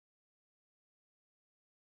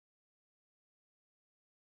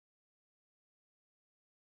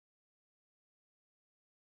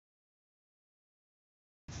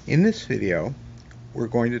In this video, we're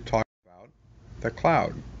going to talk about the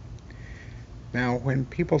cloud. Now, when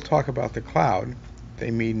people talk about the cloud,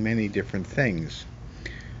 they mean many different things.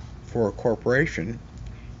 For a corporation,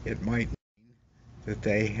 it might mean that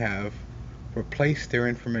they have replaced their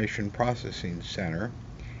information processing center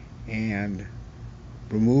and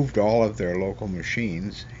removed all of their local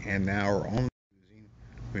machines and now are only using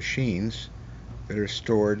machines that are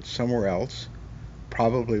stored somewhere else,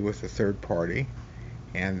 probably with a third party,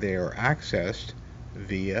 and they are accessed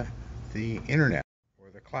via the internet or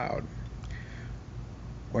the cloud.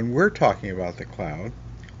 When we're talking about the cloud,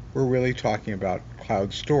 we're really talking about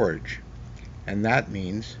cloud storage, and that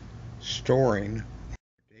means storing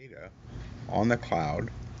data on the cloud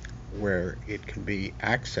where it can be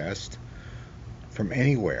accessed from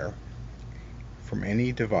anywhere, from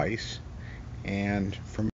any device, and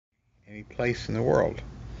from any place in the world.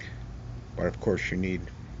 But of course you need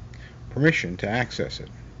permission to access it.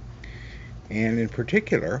 And in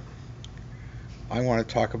particular, I want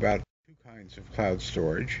to talk about two kinds of cloud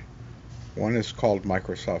storage. One is called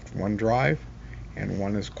Microsoft OneDrive, and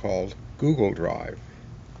one is called Google Drive.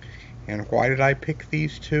 And why did I pick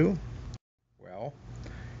these two? Well,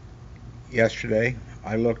 yesterday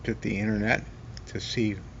I looked at the internet to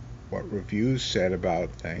see what reviews said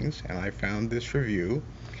about things, and I found this review,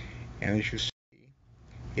 and as you see,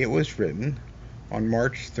 it was written on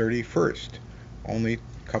March 31st, only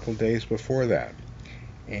a couple days before that.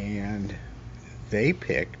 And they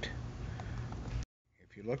picked,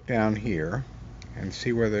 if you look down here and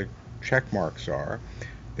see where the check marks are,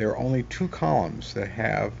 there are only two columns that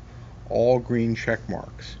have all green check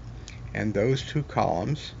marks, and those two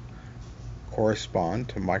columns correspond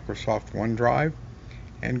to Microsoft OneDrive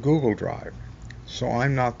and Google Drive. So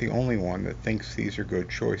I'm not the only one that thinks these are good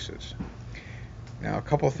choices. Now, a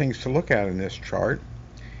couple of things to look at in this chart.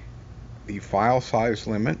 The file size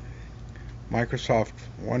limit. Microsoft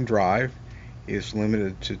OneDrive is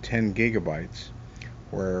limited to 10 gigabytes,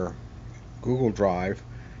 where Google Drive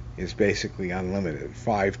is basically unlimited,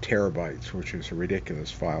 5 terabytes, which is a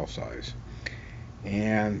ridiculous file size.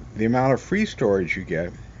 And the amount of free storage you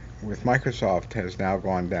get with Microsoft has now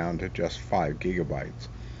gone down to just 5 gigabytes.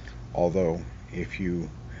 Although if you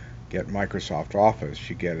get Microsoft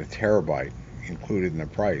Office, you get a terabyte included in the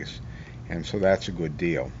price, and so that's a good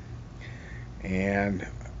deal. And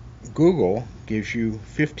Google gives you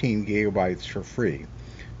 15 gigabytes for free.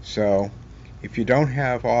 So if you don't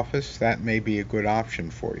have Office, that may be a good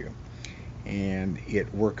option for you. And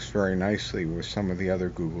it works very nicely with some of the other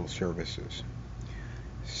Google services.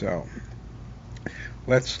 So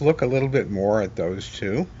let's look a little bit more at those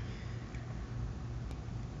two.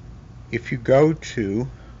 If you go to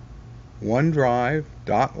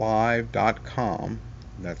OneDrive.live.com,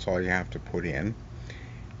 that's all you have to put in,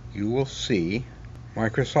 you will see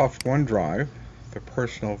Microsoft OneDrive, the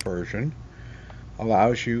personal version,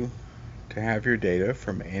 allows you to have your data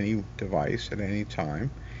from any device at any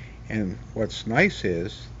time. And what's nice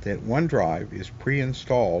is that OneDrive is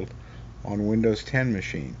pre-installed on Windows 10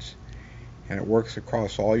 machines, and it works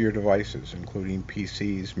across all your devices, including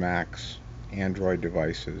PCs, Macs, Android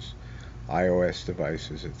devices, iOS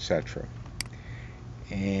devices, etc.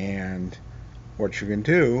 And what you can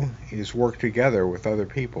do is work together with other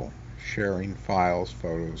people, sharing files,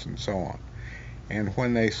 photos, and so on. And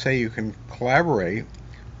when they say you can collaborate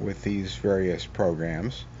with these various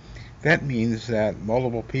programs, that means that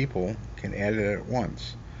multiple people can edit at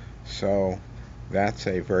once. So that's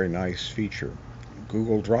a very nice feature.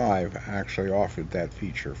 Google Drive actually offered that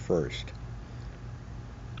feature first.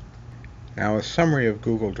 Now, a summary of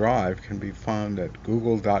Google Drive can be found at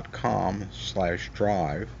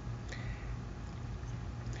google.com/drive.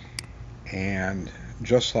 And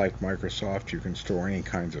just like Microsoft, you can store any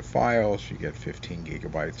kinds of files. You get 15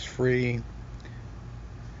 gigabytes free.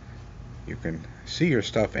 You can see your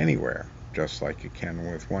stuff anywhere, just like you can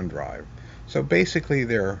with OneDrive. So basically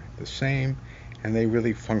they're the same, and they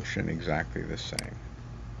really function exactly the same.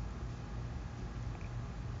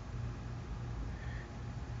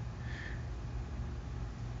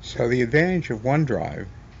 So the advantage of OneDrive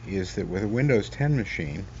is that with a Windows 10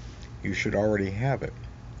 machine, you should already have it.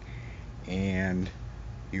 And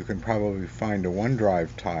you can probably find a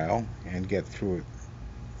OneDrive tile and get through it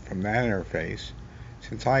from that interface.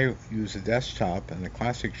 Since I use a desktop and a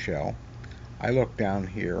classic shell, I look down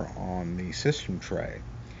here on the system tray,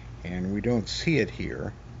 and we don't see it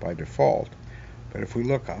here by default. But if we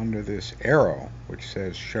look under this arrow, which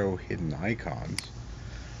says Show Hidden Icons,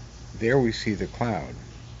 there we see the cloud.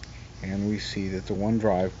 And we see that the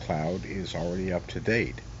OneDrive cloud is already up to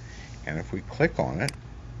date. And if we click on it,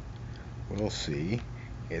 we'll see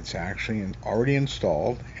It's actually already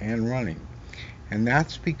installed and running. And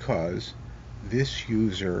that's because this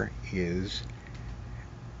user is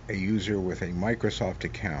a user with a Microsoft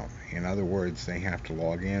account. In other words, they have to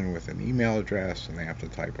log in with an email address and they have to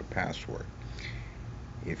type a password.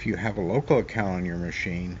 If you have a local account on your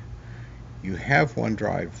machine, you have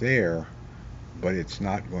OneDrive there, but it's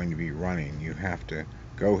not going to be running. You have to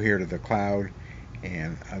go here to the cloud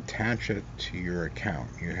and attach it to your account.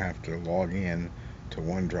 You have to log in to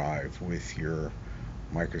OneDrive with your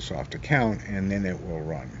Microsoft account, and then it will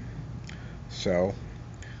run. So,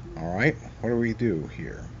 all right, what do we do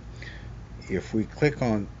here? If we click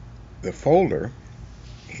on the folder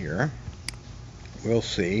here, we'll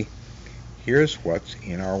see here's what's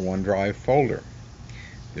in our OneDrive folder.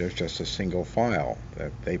 There's just a single file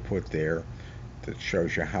that they put there that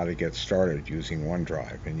shows you how to get started using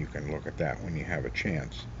OneDrive, and you can look at that when you have a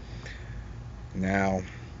chance. Now,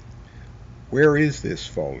 where is this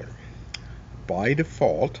folder? By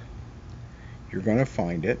default, you're going to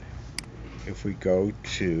find it if we go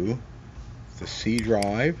to the C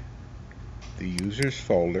drive, the users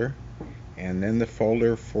folder, and then the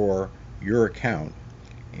folder for your account.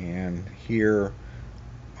 And here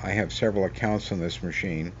I have several accounts on this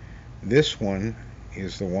machine. This one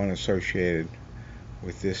is the one associated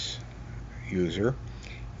with this user,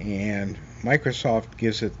 and Microsoft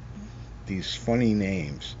gives it these funny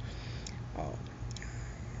names,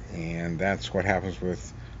 and that's what happens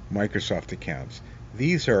with Microsoft accounts.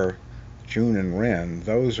 These are June and Ren.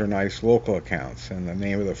 Those are nice local accounts, and the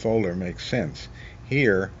name of the folder makes sense.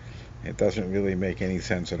 Here it doesn't really make any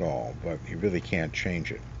sense at all, but you really can't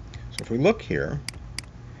change it. So if we look here,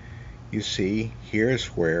 you see here's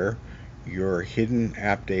where your hidden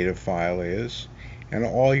app data file is, and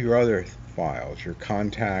all your other files, your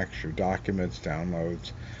contacts, your documents,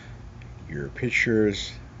 downloads, your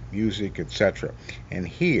pictures, music, etc. And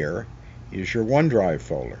here is your OneDrive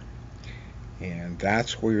folder, and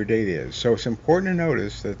that's where your data is. So it's important to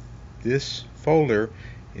notice that this folder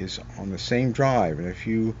is on the same drive, and if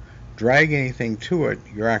you drag anything to it,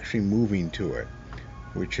 you're actually moving to it,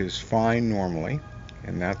 which is fine normally,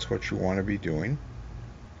 and that's what you want to be doing.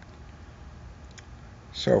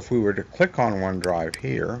 So if we were to click on OneDrive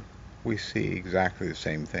here, we see exactly the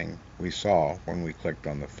same thing we saw when we clicked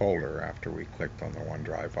on the folder after we clicked on the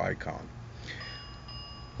OneDrive icon.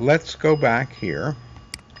 Let's go back here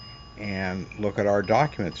and look at our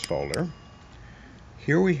documents folder.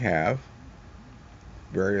 Here we have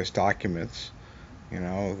various documents. You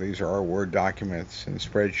know, these are our Word documents and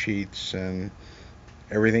spreadsheets and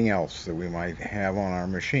everything else that we might have on our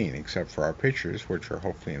machine, except for our pictures, which are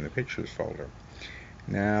hopefully in the pictures folder.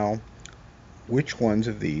 Now, which ones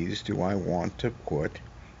of these do I want to put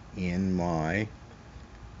in my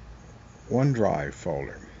OneDrive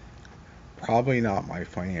folder? Probably not my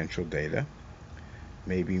financial data.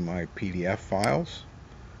 Maybe my PDF files,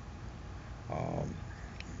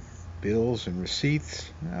 bills and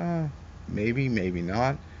receipts. Maybe, maybe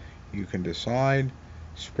not. You can decide.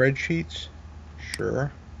 Spreadsheets,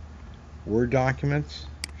 sure. Word documents,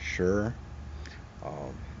 sure.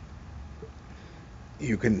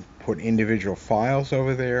 You can put individual files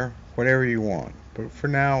over there, whatever you want. But for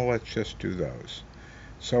now, let's just do those.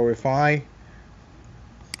 So if I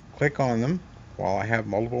click on them while I have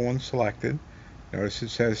multiple ones selected, notice it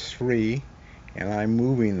says 3, and I'm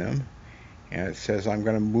moving them, and it says I'm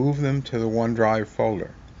going to move them to the OneDrive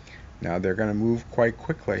folder. Now they're going to move quite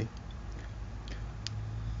quickly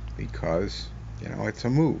because, you know, it's a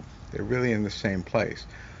move. They're really in the same place.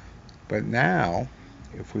 But now,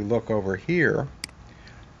 if we look over here,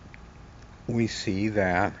 we see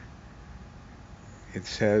that it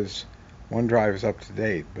says OneDrive is up to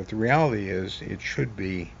date, but the reality is it should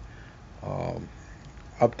be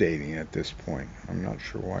updating at this point. I'm not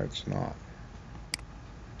sure why it's not.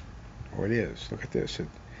 Oh, it is. Look at this.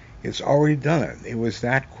 It's already done it. It was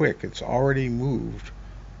that quick. It's already moved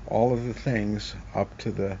all of the things up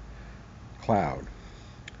to the cloud.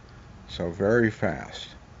 So very fast.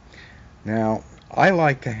 Now, I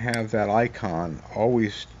like to have that icon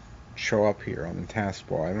always show up here on the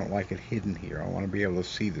taskbar. I don't like it hidden here. I want to be able to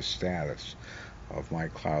see the status of my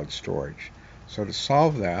cloud storage. So to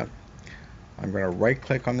solve that, I'm going to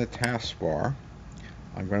right-click on the taskbar.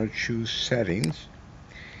 I'm going to choose Settings,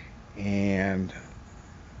 and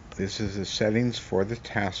this is the settings for the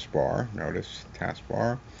taskbar. Notice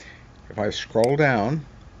taskbar. If I scroll down,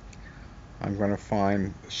 I'm going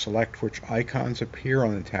to select which icons appear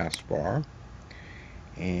on the taskbar,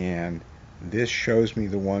 and this shows me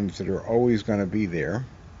the ones that are always going to be there,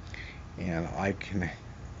 and I can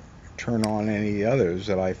turn on any others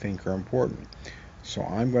that I think are important. So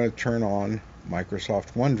I'm going to turn on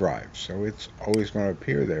Microsoft OneDrive, so it's always going to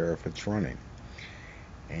appear there if it's running.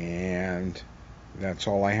 And that's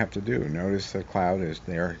all I have to do. Notice the cloud is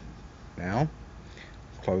there now.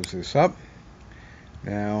 Close this up.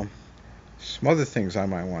 Now, some other things I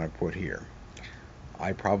might want to put here.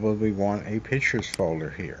 I probably want a pictures folder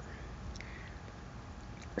here.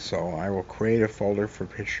 So I will create a folder for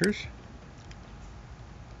pictures.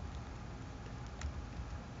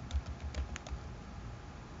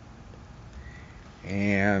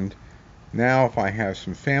 And now if I have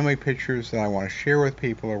some family pictures that I want to share with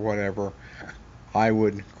people or whatever, I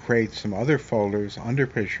would create some other folders under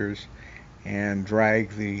pictures and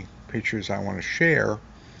drag the pictures I want to share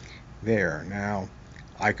there. Now,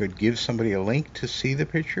 I could give somebody a link to see the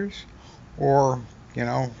pictures, or,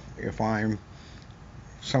 if I'm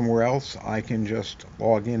somewhere else, I can just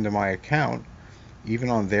log into my account, even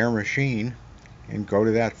on their machine, and go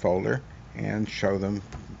to that folder and show them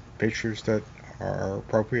pictures that are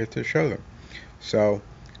appropriate to show them. So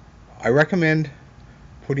I recommend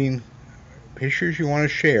putting pictures you want to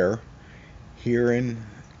share here in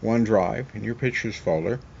OneDrive in your pictures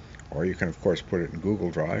folder, or you can of course put it in Google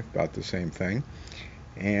Drive, about the same thing,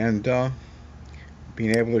 and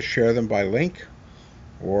being able to share them by link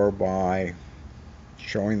or by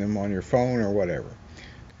showing them on your phone or whatever.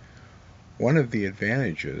 One of the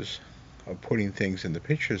advantages of putting things in the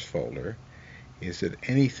pictures folder is that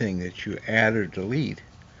anything that you add or delete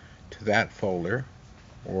to that folder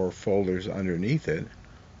or folders underneath it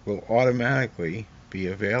will automatically be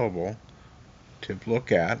available to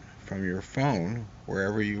look at from your phone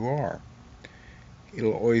wherever you are.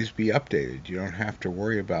 It'll always be updated. You don't have to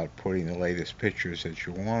worry about putting the latest pictures that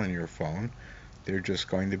you want on your phone. They're just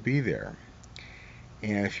going to be there.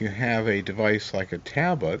 And if you have a device like a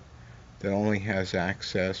tablet that only has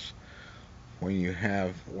access when you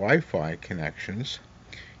have Wi-Fi connections,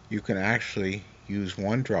 you can actually use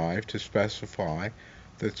OneDrive to specify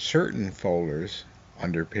that certain folders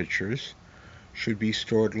under pictures should be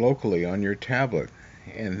stored locally on your tablet,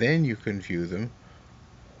 and then you can view them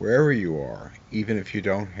wherever you are, even if you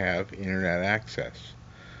don't have internet access.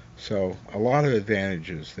 So a lot of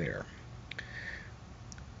advantages there.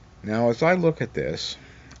 Now as I look at this,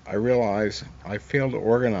 I realize I failed to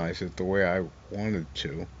organize it the way I wanted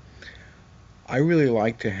to. I really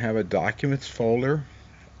like to have a documents folder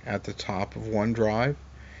at the top of OneDrive,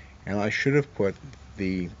 and I should have put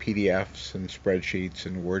the PDFs and spreadsheets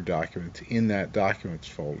and Word documents in that documents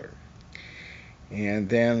folder. And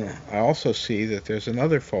then I also see that there's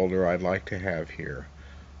another folder I'd like to have here,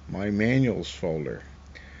 my manuals folder.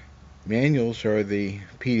 Manuals are the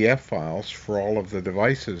PDF files for all of the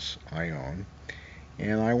devices I own,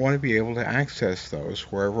 and I want to be able to access those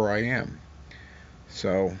wherever I am.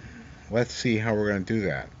 So let's see how we're going to do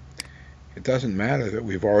that. It doesn't matter that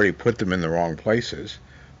we've already put them in the wrong places.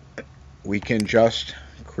 We can just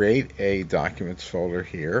create a documents folder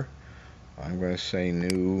here. I'm going to say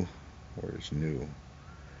new. Where's new?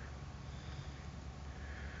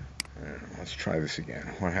 Let's try this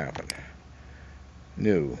again. What happened?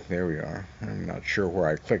 New. There we are. I'm not sure where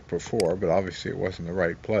I clicked before, but obviously it wasn't the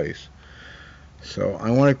right place. So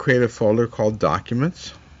I want to create a folder called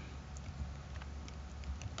Documents.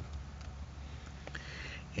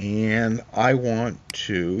 And I want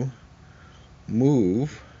to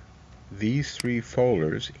move these three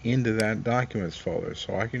folders into that Documents folder.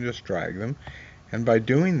 So I can just drag them. And by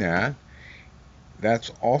doing that,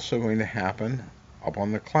 that's also going to happen up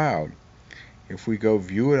on the cloud. If we go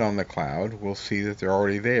view it on the cloud, we'll see that they're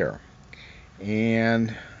already there.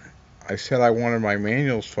 And I said I wanted my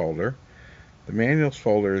manuals folder. The manuals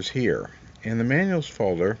folder is here. And the manuals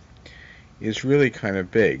folder is really kind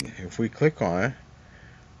of big. If we click on it,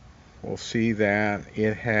 we'll see that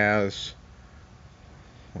it has,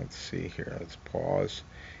 let's see here, let's pause.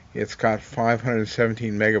 It's got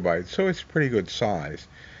 517 megabytes, so it's pretty good size.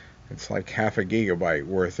 It's like half a gigabyte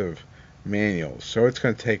worth of manuals. So it's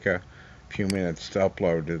going to take a few minutes to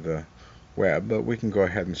upload to the web, but we can go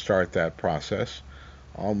ahead and start that process.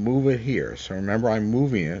 I'll move it here. So remember, I'm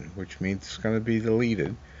moving it, which means it's going to be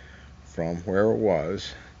deleted from where it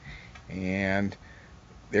was. And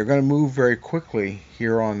they're going to move very quickly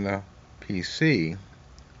here on the PC,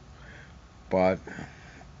 but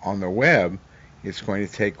on the web it's going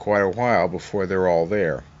to take quite a while before they're all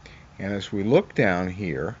there. And as we look down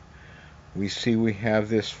here, we see we have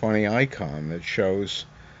this funny icon that shows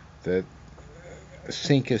that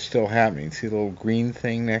sync is still happening. See the little green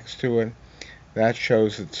thing next to it? That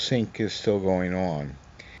shows that sync is still going on.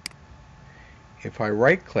 If I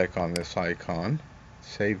right click on this icon,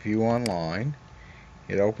 say view online,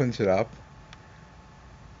 it opens it up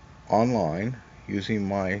online using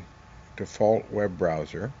my default web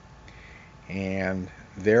browser, and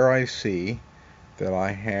there I see that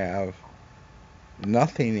I have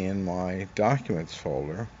nothing in my documents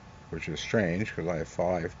folder, which is strange because I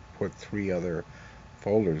thought I put 3 other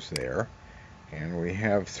folders there, and we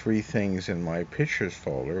have 3 things in my pictures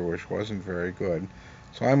folder, which wasn't very good,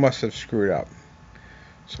 so I must have screwed up.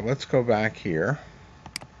 So let's go back here.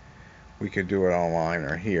 We could do it online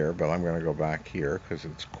or here, but I'm going to go back here because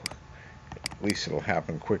it's at least it'll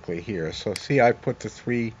happen quickly here. So see, I put the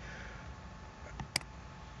 3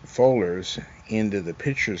 folders into the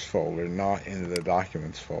pictures folder, not into the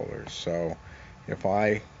documents folder. So if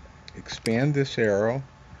I expand this arrow,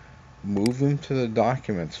 move them to the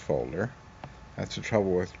documents folder, that's the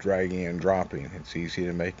trouble with dragging and dropping. It's easy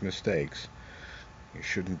to make mistakes. You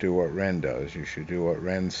shouldn't do what Ren does. You should do what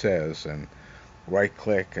Ren says and right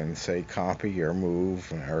click and say copy or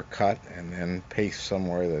move or cut and then paste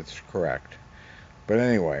somewhere that's correct. But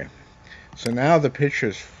anyway, so now the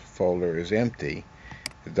pictures folder is empty.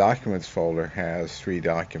 The documents folder has 3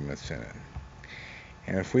 documents in it.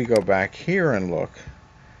 And if we go back here and look,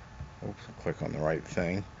 oops, click on the right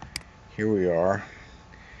thing. Here we are.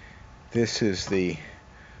 This is the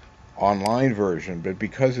online version, but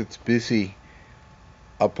because it's busy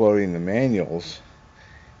uploading the manuals,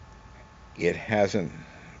 it hasn't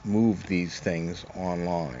moved these things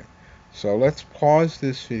online. So let's pause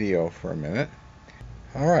this video for a minute.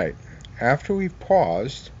 Alright, after we've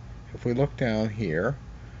paused, if we look down here,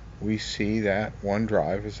 we see that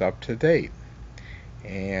OneDrive is up to date.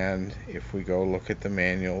 And if we go look at the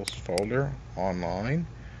manuals folder online,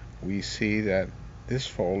 we see that this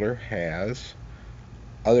folder has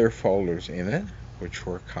other folders in it, which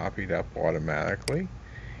were copied up automatically.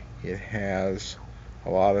 It has a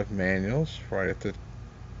lot of manuals right at the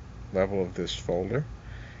level of this folder,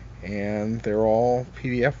 and they're all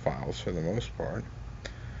PDF files for the most part.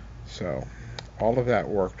 So all of that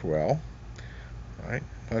worked well. All right,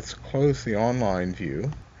 let's close the online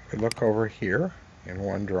view. We look over here in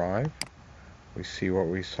OneDrive. We see what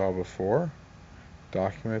we saw before: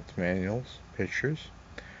 documents, manuals, pictures.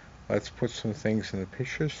 Let's put some things in the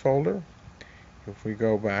pictures folder. If we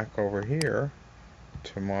go back over here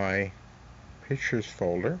to my pictures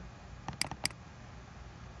folder,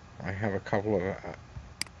 I have a couple of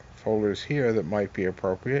folders here that might be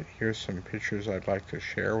appropriate. Here's some pictures I'd like to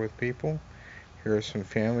share with people. Here are some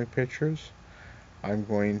family pictures. I'm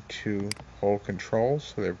going to hold Control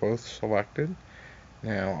so they're both selected.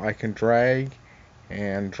 Now I can drag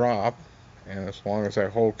and drop, and as long as I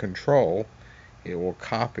hold Control, it will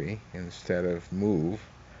copy instead of move.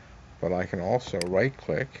 But I can also right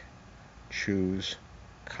click, choose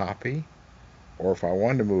copy, or if I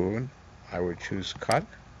wanted to move it, I would choose cut,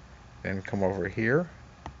 then come over here,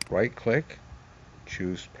 right click,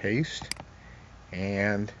 choose paste,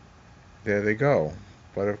 and there they go.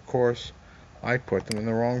 But of course I put them in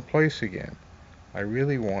the wrong place again. I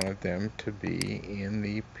really wanted them to be in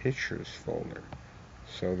the pictures folder.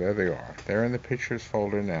 So there they are. They're in the pictures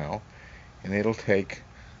folder now, and it'll take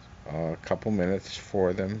a couple minutes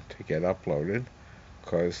for them to get uploaded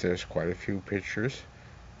because there's quite a few pictures.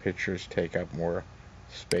 Pictures take up more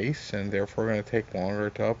space and therefore going to take longer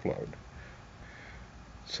to upload.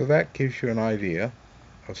 So that gives you an idea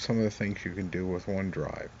of some of the things you can do with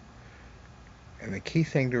OneDrive. And the key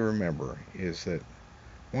thing to remember is that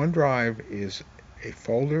OneDrive is a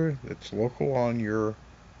folder that's local on your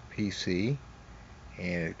PC,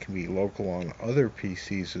 and it can be local on other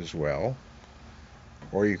PCs as well.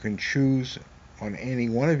 Or you can choose on any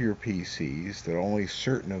one of your PCs that only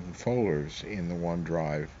certain of the folders in the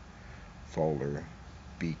OneDrive folder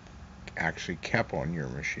be actually kept on your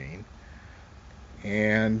machine.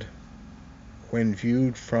 And when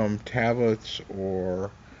viewed from tablets or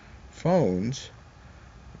phones,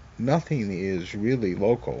 nothing is really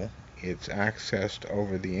local. It's accessed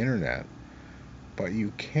over the internet, but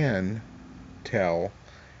you can tell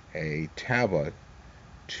a tablet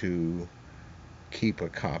to keep a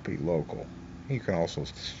copy local. You can also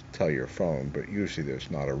tell your phone, but usually there's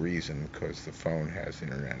not a reason because the phone has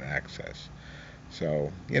internet access.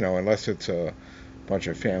 So, unless it's a bunch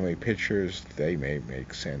of family pictures, they may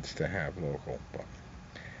make sense to have local. But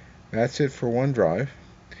that's it for OneDrive.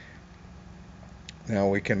 Now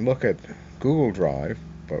we can look at Google Drive,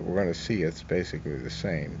 but we're going to see it's basically the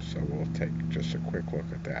same. So we'll take just a quick look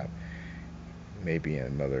at that, maybe in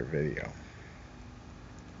another video.